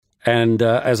And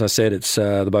as I said, it's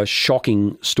the most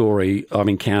shocking story I've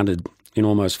encountered in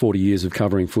almost 40 years of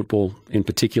covering football in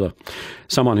particular.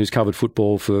 Someone who's covered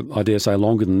football for, I dare say,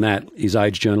 longer than that is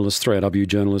Age journalist, 3AW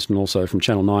journalist, and also from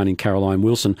Channel 9 in Caroline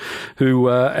Wilson, who,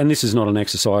 and this is not an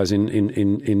exercise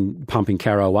in pumping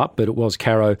Caro up, but it was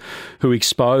Caro who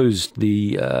exposed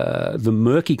the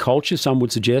murky culture, some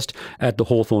would suggest, at the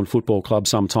Hawthorn Football Club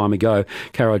some time ago.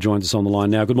 Caro joins us on the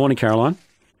line now. Good morning, Caroline.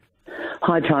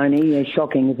 Hi, Tony. Yeah,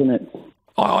 shocking, isn't it?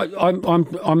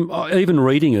 I'm even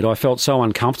reading it, I felt so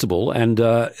uncomfortable, and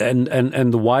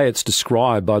the way it's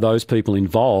described by those people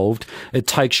involved, it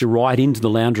takes you right into the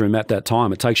lounge room at that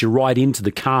time. It takes you right into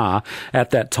the car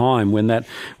at that time when that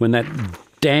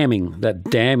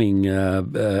damning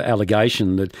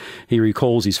allegation that he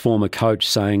recalls his former coach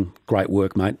saying, "Great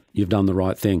work, mate. You've done the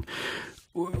right thing."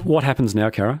 What happens now,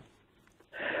 Caro?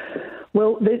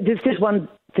 Well, there's just one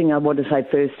thing I want to say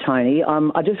first, Tony.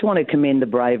 I just want to commend the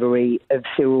bravery of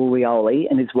Cyril Rioli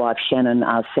and his wife Shannon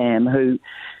Sam, who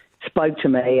spoke to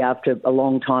me after a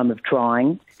long time of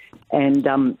trying and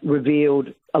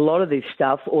revealed a lot of this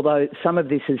stuff, although some of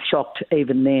this has shocked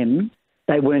even them.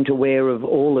 They weren't aware of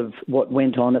all of what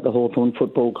went on at the Hawthorn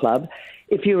Football Club.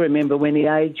 If you remember, when The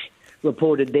Age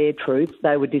reported their truth,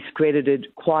 they were discredited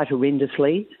quite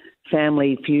horrendously.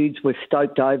 Family feuds were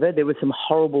stoked over. There were some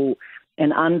horrible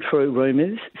and untrue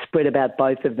rumours spread about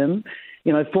both of them.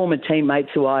 You know, former teammates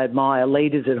who I admire,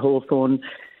 leaders at Hawthorn,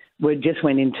 just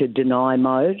went into deny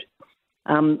mode.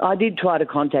 I did try to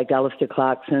contact Alistair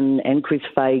Clarkson and Chris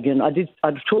Fagan. I'd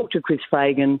talked to Chris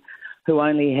Fagan, who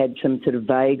only had some sort of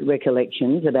vague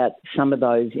recollections about some of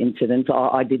those incidents.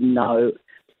 I didn't know,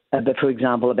 but for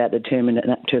example, about the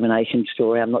termination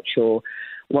story. I'm not sure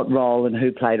what role and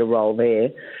who played a role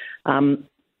there.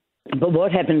 But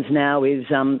what happens now is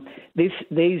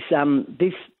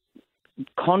this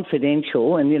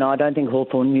confidential, and, you know, I don't think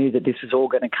Hawthorn knew that this was all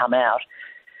going to come out,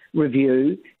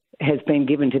 review has been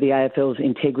given to the AFL's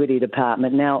Integrity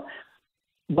Department. Now,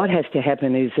 what has to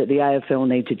happen is that the AFL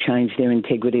need to change their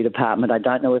Integrity Department. I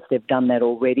don't know if they've done that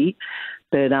already,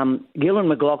 but Gillon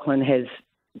McLachlan has,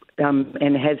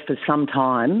 and has for some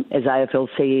time as AFL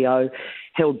CEO,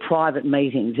 held private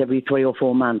meetings every 3 or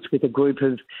 4 months with a group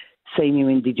of senior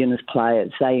Indigenous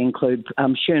players. They include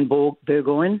Shern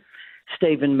Burgoyne,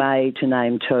 Stephen May, to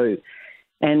name two.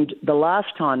 And the last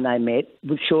time they met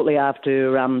was shortly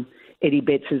after Eddie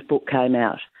Betts' book came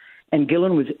out. And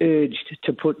Gillon was urged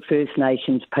to put First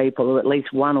Nations people, or at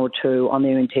least one or two, on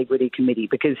their integrity committee,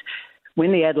 because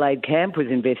when the Adelaide camp was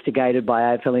investigated by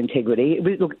AFL Integrity, it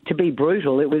was, look, to be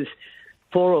brutal, it was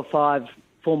 4 or 5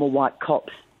 former white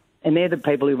cops. And they're the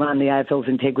people who run the AFL's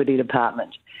Integrity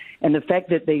Department. And the fact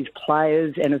that these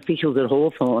players and officials at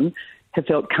Hawthorn have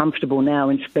felt comfortable now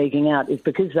in speaking out is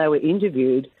because they were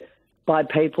interviewed by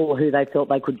people who they felt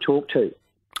they could talk to.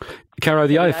 Caro,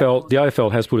 the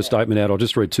AFL has put a statement out. I'll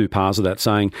just read 2 parts of that,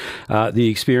 saying the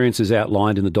experiences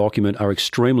outlined in the document are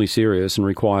extremely serious and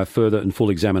require further and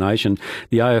full examination.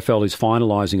 The AFL is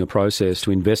finalising a process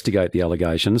to investigate the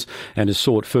allegations and has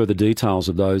sought further details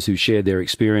of those who shared their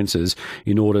experiences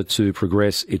in order to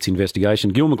progress its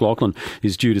investigation. Gil McLachlan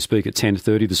is due to speak at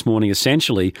 10:30 this morning,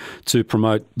 essentially to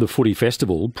promote the footy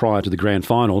festival prior to the grand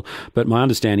final, but my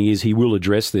understanding is he will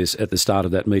address this at the start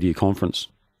of that media conference.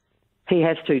 He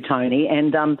has to, Tony,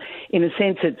 and in a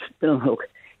sense,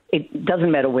 it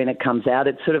doesn't matter when it comes out.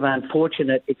 It's sort of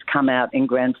unfortunate it's come out in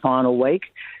grand final week.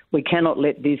 We cannot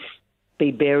let this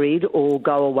be buried or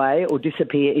go away or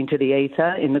disappear into the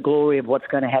ether in the glory of what's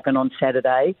going to happen on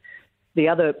Saturday. The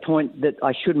other point that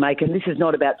I should make, and this is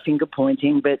not about finger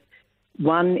pointing, but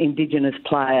one Indigenous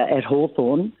player at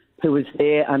Hawthorn who was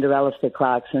there under Alistair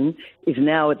Clarkson, is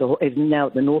now at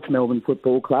the North Melbourne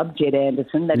Football Club, Jed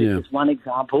Anderson. That is just one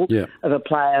example of a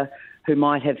player who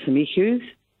might have some issues.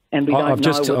 And we don't know.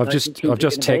 I've just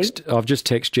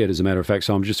texted Jed, as a matter of fact,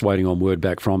 so I'm just waiting on word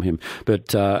back from him. But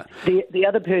the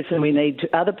other person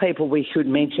other people we should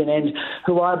mention, and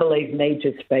who I believe need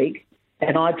to speak,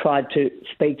 and I tried to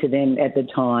speak to them at the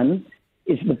time,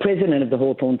 is the president of the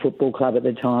Hawthorn Football Club at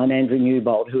the time, Andrew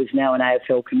Newbold, who is now an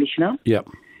AFL commissioner. Yep.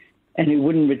 And who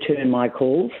wouldn't return my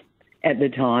calls at the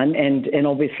time. And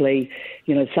obviously,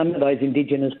 you know, some of those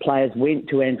Indigenous players went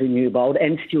to Andrew Newbold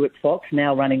and Stuart Fox,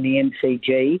 now running the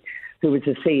MCG, who was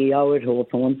the CEO at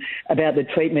Hawthorn, about the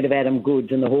treatment of Adam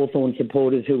Goodes and the Hawthorn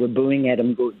supporters who were booing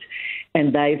Adam Goodes.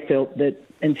 And they felt that,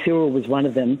 and Cyril was one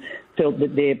of them, felt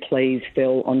that their pleas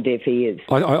fell on deaf ears.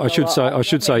 I should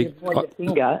say, point a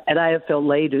finger at AFL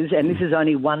leaders, and this is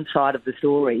only one side of the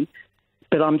story.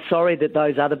 But I'm sorry that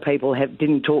those other people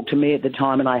didn't talk to me at the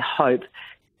time, and I hope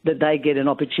that they get an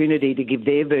opportunity to give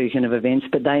their version of events,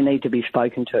 but they need to be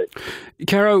spoken to.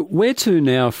 Caro, where to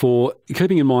now for,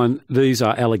 keeping in mind these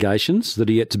are allegations that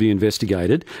are yet to be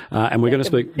investigated, and we're going to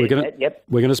speak. We're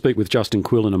going to speak with Justin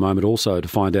Quill in a moment also to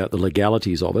find out the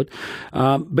legalities of it.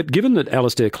 But given that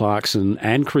Alastair Clarkson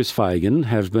and Chris Fagan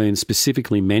have been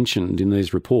specifically mentioned in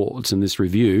these reports and this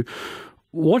review,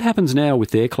 what happens now with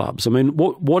their clubs? I mean,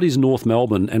 what is North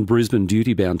Melbourne and Brisbane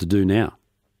duty bound to do now?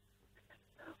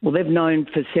 Well, they've known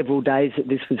for several days that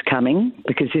this was coming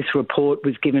because this report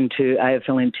was given to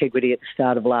AFL Integrity at the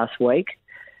start of last week.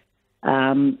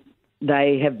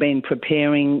 They have been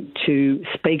preparing to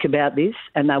speak about this,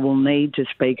 and they will need to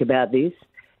speak about this.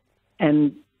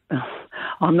 And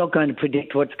I'm not going to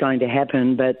predict what's going to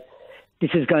happen, but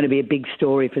this is going to be a big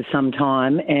story for some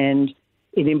time, and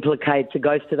it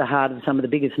goes to the heart of some of the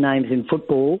biggest names in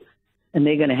football, and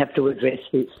they're going to have to address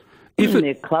this.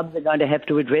 Their clubs are going to have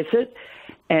to address it,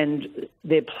 and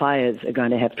their players are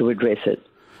going to have to address it.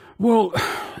 Well,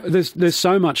 there's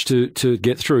so much to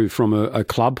get through from a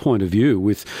club point of view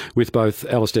with both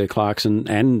Alastair Clarkson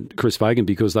and Chris Fagan,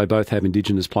 because they both have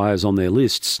Indigenous players on their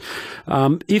lists.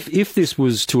 If this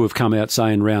was to have come out,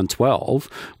 say, in round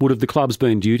 12, would have the clubs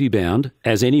been duty-bound,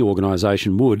 as any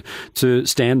organisation would, to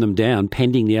stand them down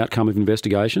pending the outcome of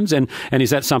investigations? And is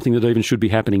that something that even should be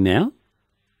happening now?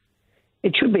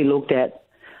 It should be looked at.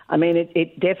 I mean,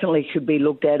 it definitely should be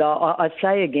looked at. I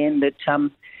say again that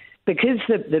because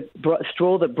the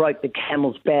straw that broke the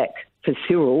camel's back for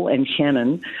Cyril and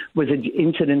Shannon was an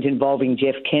incident involving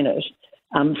Jeff Kennett,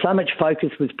 so much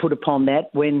focus was put upon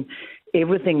that when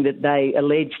everything that they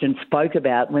alleged and spoke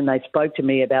about when they spoke to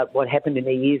me about what happened in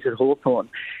their years at Hawthorn,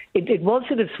 it was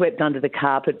sort of swept under the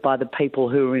carpet by the people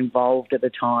who were involved at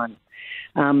the time.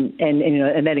 And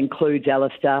that includes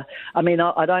Alastair. I mean,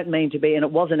 I don't mean to be, and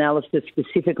it wasn't Alastair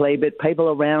specifically, but people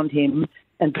around him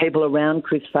and people around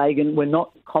Chris Fagan were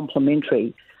not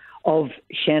complimentary of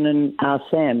Shannon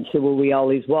Sam, Cyril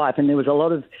Rioli's wife. And there was a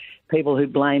lot of people who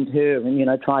blamed her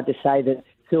and, tried to say that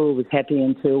Cyril was happy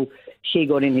until she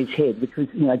got in his head, which was,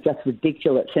 just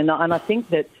ridiculous. And I think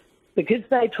that because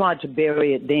they tried to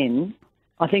bury it then,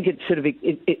 I think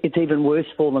it's even worse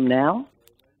for them now.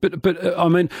 But I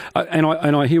mean, and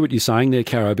I hear what you're saying there,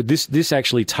 Caro. But this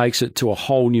actually takes it to a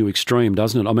whole new extreme,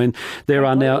 doesn't it? I mean, there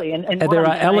are now there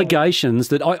are allegations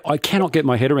that I cannot get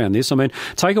my head around this. I mean,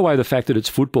 take away the fact that it's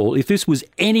football. If this was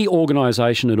any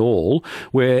organisation at all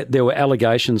where there were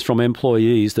allegations from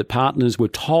employees that partners were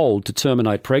told to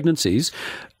terminate pregnancies,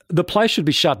 the place should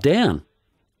be shut down.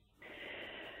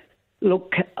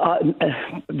 Look,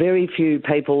 very few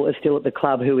people are still at the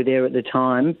club who were there at the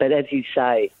time. But as you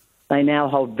say, they now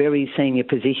hold very senior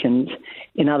positions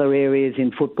in other areas in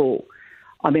football.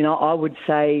 I mean, I would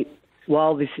say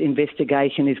while this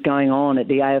investigation is going on at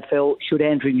the AFL, should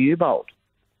Andrew Newbold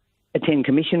attend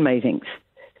commission meetings?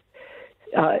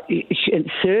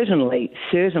 Certainly,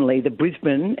 the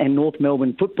Brisbane and North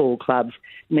Melbourne football clubs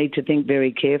need to think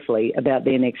very carefully about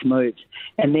their next moves.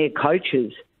 And their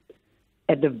coaches,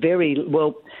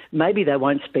 maybe they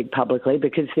won't speak publicly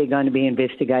because they're going to be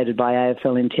investigated by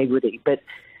AFL Integrity. But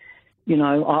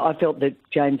I felt that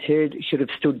James Hird should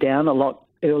have stood down a lot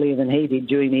earlier than he did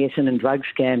during the Essendon drug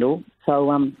scandal. So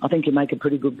I think you make a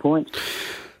pretty good point.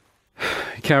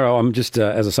 Caro, I'm just,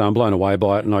 as I say, I'm blown away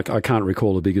by it, and I can't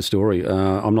recall a bigger story.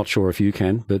 I'm not sure if you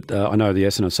can, but I know the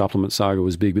Essendon supplement saga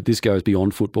was big, but this goes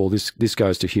beyond football. This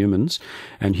goes to humans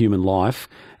and human life,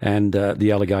 and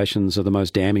the allegations are the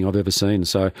most damning I've ever seen.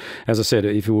 So, as I said,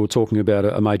 if we were talking about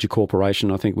a major corporation,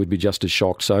 I think we'd be just as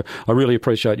shocked. So I really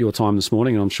appreciate your time this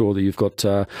morning, and I'm sure that you've got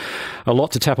a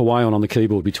lot to tap away on the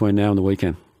keyboard between now and the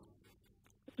weekend.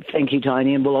 Thank you,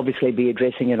 Tony, and we'll obviously be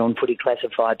addressing it on Footy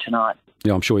Classified tonight.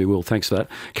 Yeah, I'm sure you will. Thanks for that.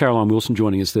 Caroline Wilson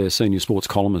joining us there, senior sports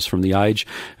columnist from The Age,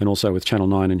 and also with Channel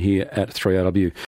 9 and here at 3AW.